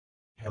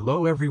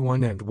Hello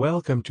everyone and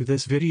welcome to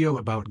this video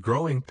about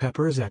growing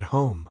peppers at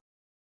home.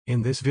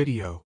 In this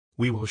video,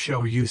 we will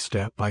show you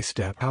step by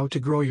step how to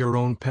grow your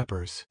own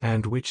peppers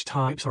and which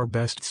types are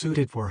best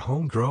suited for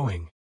home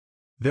growing.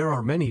 There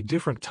are many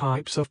different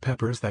types of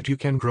peppers that you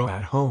can grow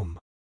at home.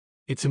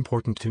 It's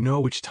important to know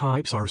which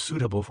types are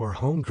suitable for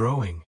home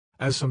growing,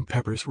 as some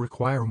peppers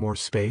require more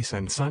space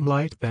and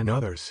sunlight than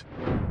others.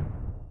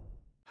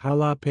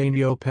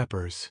 Jalapeno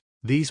peppers.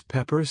 These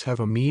peppers have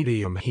a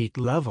medium heat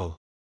level.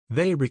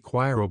 They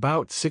require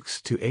about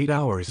 6 to 8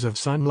 hours of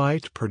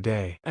sunlight per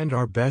day and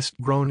are best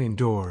grown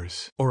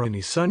indoors or in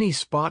a sunny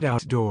spot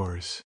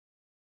outdoors.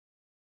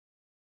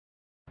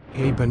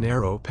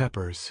 Habanero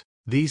peppers.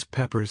 These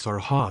peppers are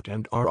hot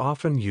and are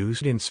often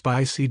used in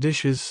spicy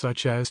dishes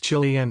such as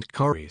chili and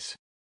curries.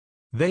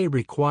 They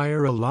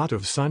require a lot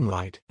of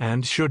sunlight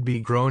and should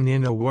be grown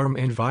in a warm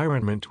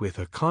environment with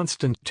a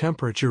constant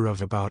temperature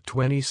of about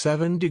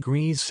 27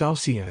 degrees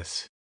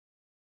Celsius.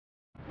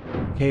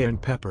 Cayenne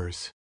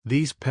peppers.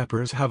 These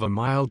peppers have a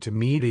mild to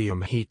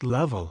medium heat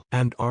level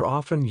and are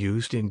often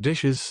used in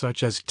dishes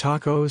such as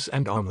tacos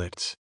and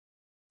omelets.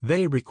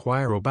 They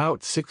require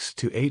about 6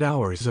 to 8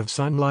 hours of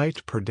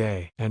sunlight per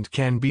day and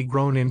can be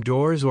grown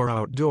indoors or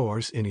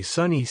outdoors in a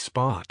sunny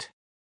spot.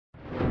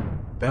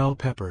 Bell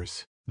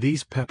peppers.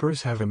 These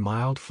peppers have a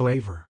mild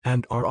flavor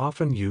and are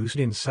often used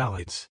in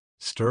salads,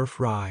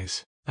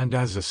 stir-fries, and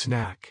as a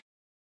snack.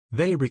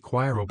 They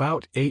require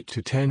about 8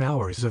 to 10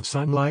 hours of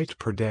sunlight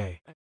per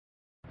day.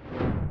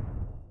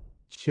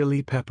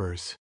 Chili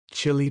peppers.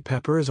 Chili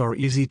peppers are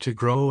easy to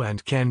grow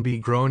and can be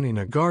grown in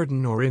a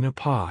garden or in a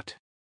pot.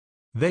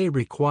 They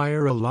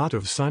require a lot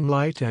of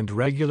sunlight and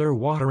regular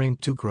watering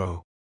to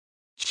grow.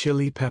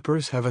 Chili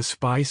peppers have a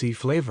spicy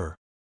flavor.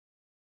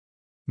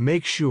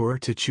 Make sure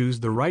to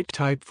choose the right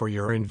type for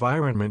your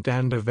environment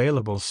and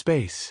available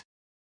space.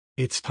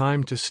 It's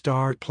time to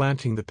start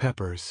planting the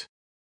peppers.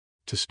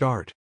 To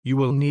start, you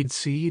will need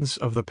seeds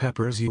of the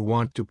peppers you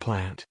want to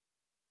plant.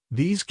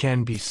 These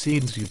can be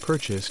seeds you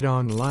purchased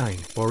online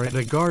or at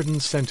a garden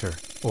center,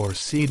 or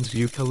seeds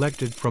you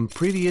collected from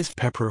previous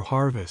pepper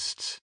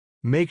harvests.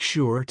 Make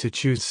sure to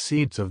choose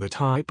seeds of the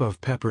type of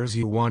peppers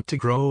you want to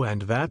grow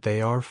and that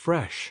they are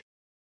fresh.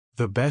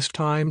 The best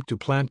time to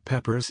plant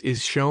peppers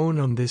is shown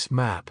on this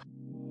map.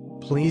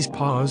 Please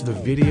pause the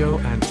video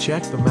and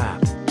check the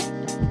map.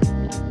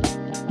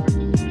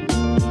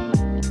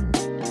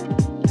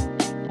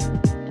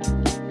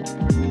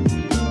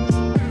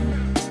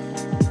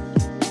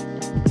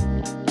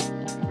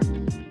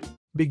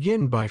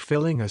 Begin by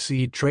filling a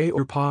seed tray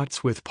or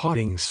pots with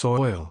potting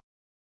soil.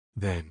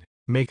 Then,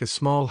 make a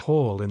small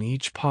hole in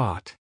each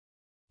pot.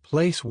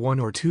 Place 1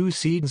 or 2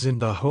 seeds in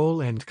the hole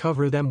and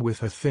cover them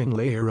with a thin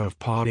layer of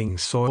potting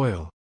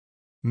soil.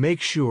 Make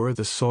sure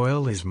the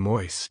soil is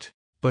moist,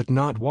 but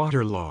not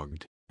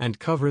waterlogged, and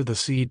cover the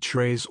seed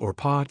trays or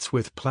pots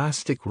with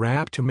plastic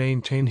wrap to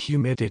maintain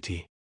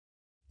humidity.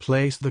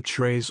 Place the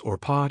trays or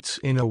pots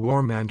in a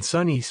warm and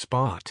sunny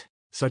spot,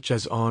 such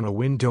as on a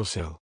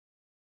windowsill.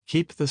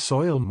 Keep the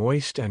soil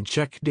moist and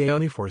check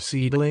daily for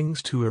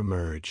seedlings to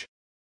emerge.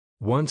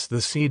 Once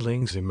the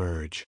seedlings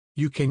emerge,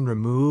 you can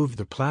remove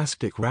the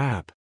plastic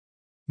wrap.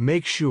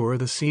 Make sure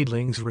the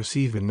seedlings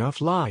receive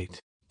enough light,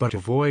 but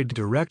avoid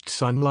direct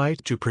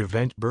sunlight to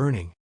prevent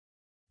burning.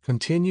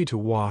 Continue to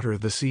water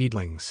the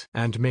seedlings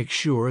and make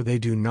sure they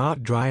do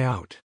not dry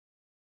out.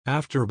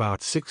 After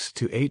about 6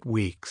 to 8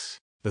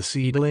 weeks, the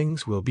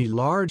seedlings will be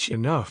large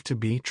enough to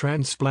be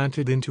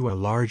transplanted into a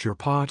larger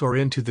pot or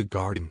into the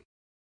garden.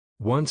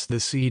 Once the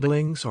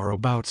seedlings are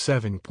about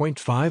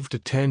 7.5 to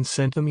 10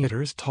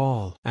 centimeters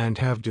tall and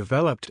have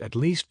developed at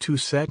least 2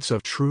 sets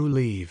of true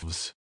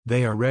leaves,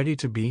 they are ready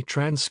to be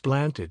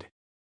transplanted.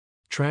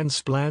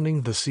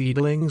 Transplanting the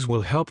seedlings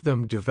will help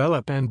them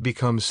develop and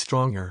become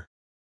stronger.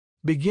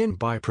 Begin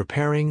by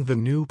preparing the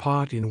new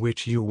pot in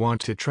which you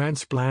want to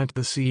transplant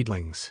the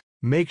seedlings.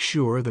 Make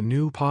sure the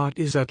new pot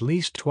is at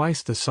least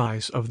twice the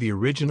size of the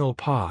original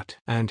pot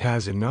and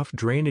has enough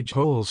drainage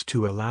holes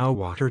to allow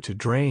water to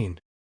drain.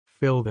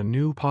 Fill the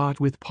new pot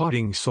with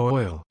potting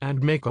soil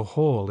and make a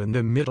hole in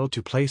the middle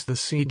to place the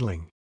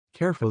seedling.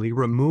 Carefully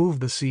remove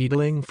the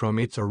seedling from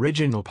its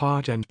original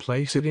pot and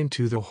place it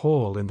into the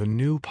hole in the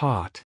new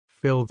pot.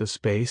 Fill the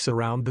space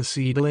around the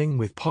seedling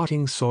with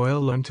potting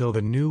soil until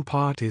the new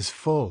pot is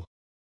full.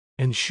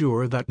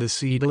 Ensure that the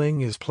seedling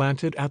is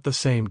planted at the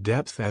same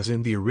depth as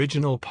in the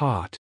original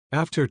pot.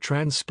 After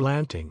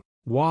transplanting,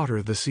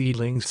 water the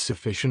seedlings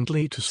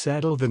sufficiently to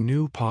settle the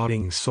new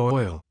potting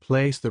soil.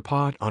 Place the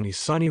pot on a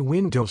sunny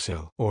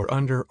windowsill or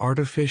under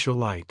artificial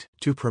light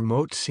to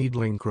promote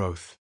seedling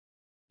growth.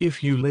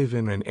 If you live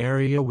in an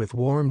area with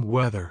warm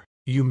weather,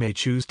 you may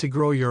choose to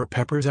grow your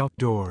peppers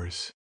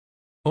outdoors.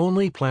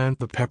 Only plant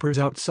the peppers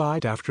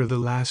outside after the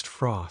last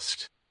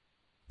frost.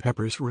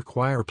 Peppers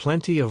require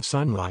plenty of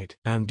sunlight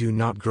and do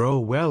not grow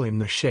well in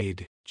the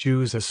shade.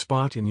 Choose a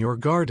spot in your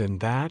garden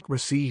that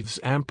receives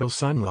ample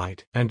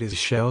sunlight and is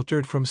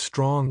sheltered from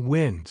strong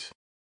winds.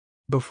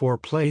 Before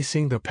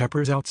placing the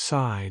peppers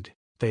outside,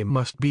 they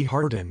must be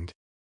hardened.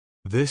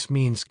 This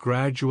means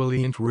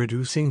gradually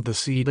introducing the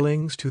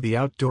seedlings to the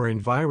outdoor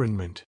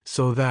environment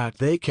so that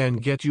they can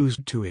get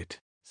used to it.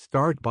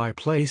 Start by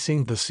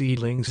placing the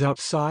seedlings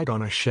outside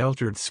on a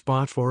sheltered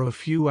spot for a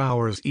few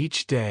hours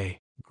each day.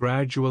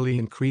 Gradually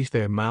increase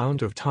the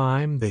amount of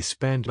time they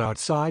spend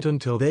outside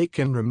until they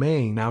can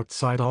remain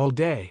outside all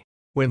day.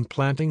 When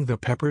planting the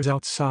peppers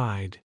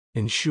outside,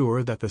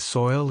 ensure that the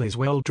soil is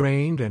well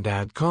drained and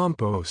add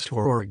compost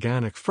or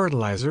organic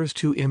fertilizers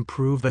to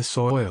improve the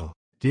soil.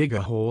 Dig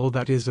a hole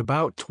that is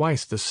about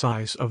twice the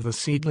size of the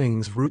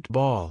seedling's root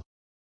ball.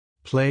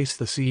 Place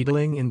the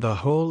seedling in the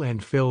hole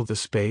and fill the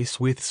space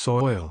with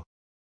soil.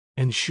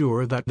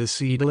 Ensure that the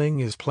seedling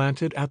is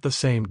planted at the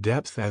same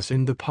depth as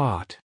in the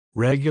pot.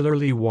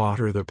 Regularly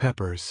water the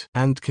peppers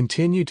and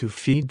continue to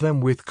feed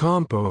them with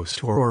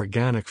compost or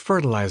organic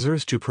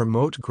fertilizers to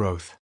promote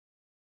growth.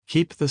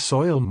 Keep the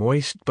soil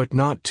moist but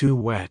not too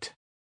wet.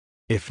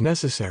 If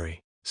necessary,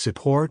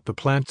 support the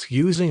plants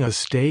using a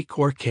stake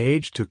or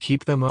cage to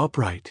keep them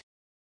upright.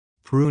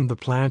 Prune the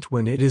plant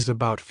when it is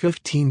about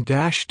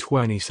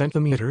 15-20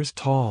 centimeters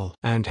tall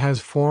and has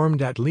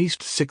formed at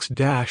least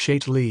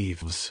 6-8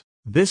 leaves.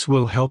 This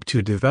will help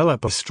to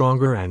develop a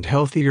stronger and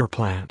healthier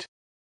plant.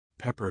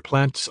 Pepper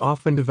plants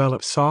often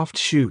develop soft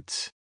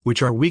shoots,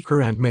 which are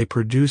weaker and may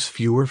produce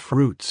fewer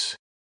fruits.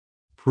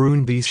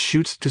 Prune these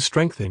shoots to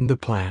strengthen the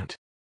plant.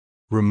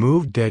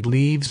 Remove dead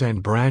leaves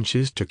and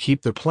branches to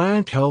keep the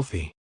plant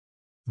healthy.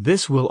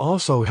 This will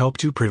also help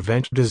to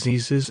prevent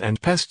diseases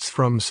and pests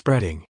from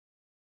spreading.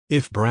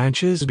 If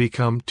branches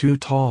become too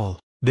tall,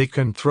 they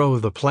can throw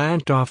the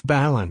plant off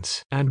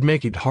balance and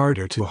make it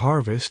harder to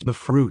harvest the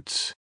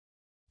fruits.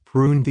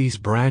 Prune these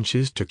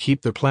branches to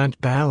keep the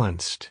plant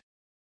balanced.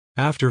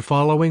 After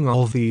following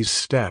all these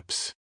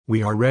steps,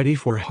 we are ready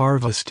for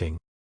harvesting.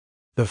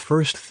 The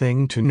first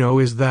thing to know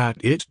is that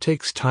it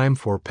takes time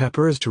for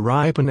peppers to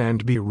ripen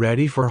and be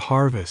ready for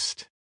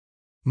harvest.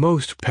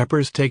 Most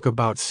peppers take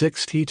about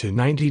 60 to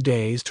 90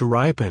 days to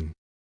ripen.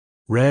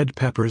 Red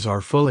peppers are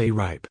fully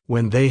ripe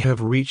when they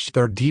have reached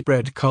their deep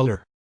red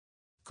color.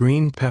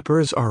 Green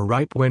peppers are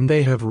ripe when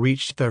they have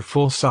reached their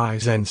full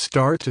size and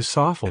start to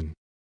soften.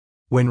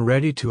 When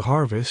ready to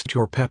harvest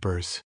your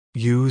peppers,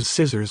 use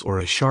scissors or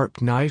a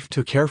sharp knife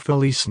to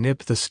carefully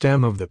snip the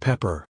stem of the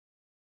pepper.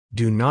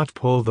 Do not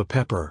pull the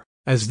pepper,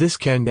 as this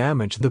can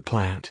damage the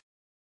plant.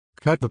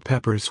 Cut the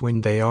peppers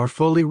when they are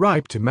fully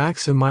ripe to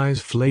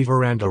maximize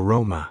flavor and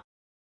aroma.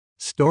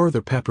 Store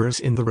the peppers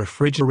in the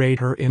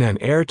refrigerator in an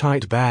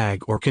airtight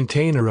bag or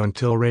container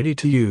until ready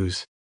to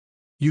use.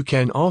 You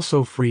can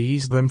also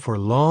freeze them for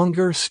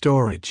longer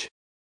storage.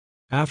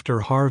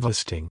 After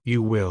harvesting,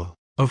 you will,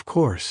 of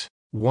course,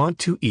 want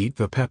to eat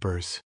the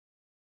peppers.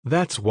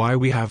 That's why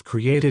we have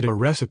created a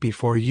recipe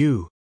for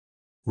you.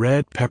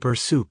 Red pepper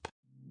soup.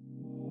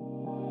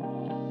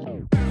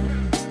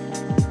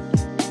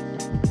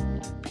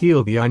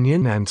 Peel the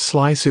onion and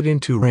slice it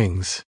into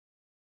rings.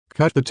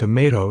 Cut the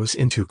tomatoes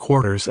into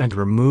quarters and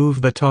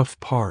remove the tough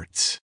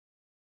parts.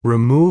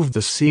 Remove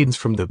the seeds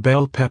from the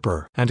bell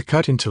pepper and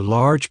cut into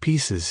large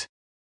pieces.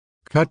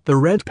 Cut the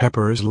red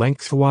peppers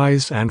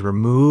lengthwise and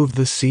remove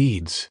the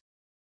seeds.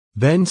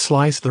 Then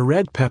slice the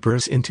red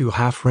peppers into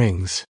half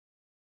rings.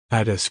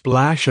 Add a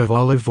splash of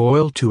olive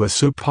oil to a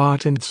soup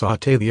pot and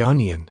sauté the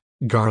onion,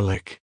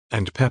 garlic,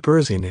 and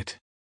peppers in it.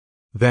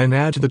 Then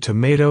add the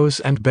tomatoes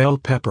and bell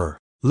pepper.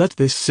 Let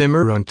this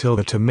simmer until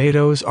the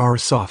tomatoes are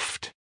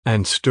soft,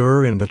 and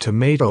stir in the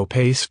tomato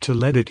paste to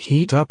let it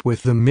heat up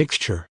with the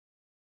mixture.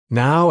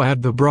 Now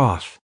add the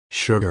broth,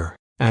 sugar,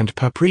 and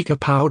paprika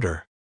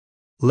powder.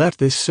 Let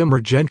this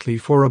simmer gently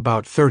for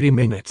about 30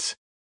 minutes.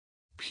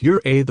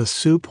 Puree the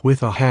soup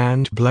with a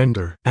hand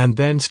blender and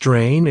then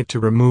strain it to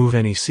remove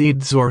any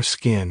seeds or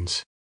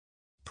skins.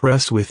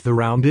 Press with the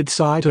rounded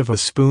side of a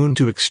spoon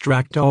to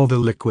extract all the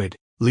liquid,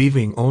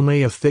 leaving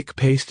only a thick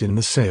paste in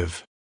the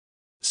sieve.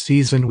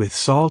 Season with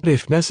salt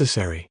if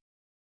necessary.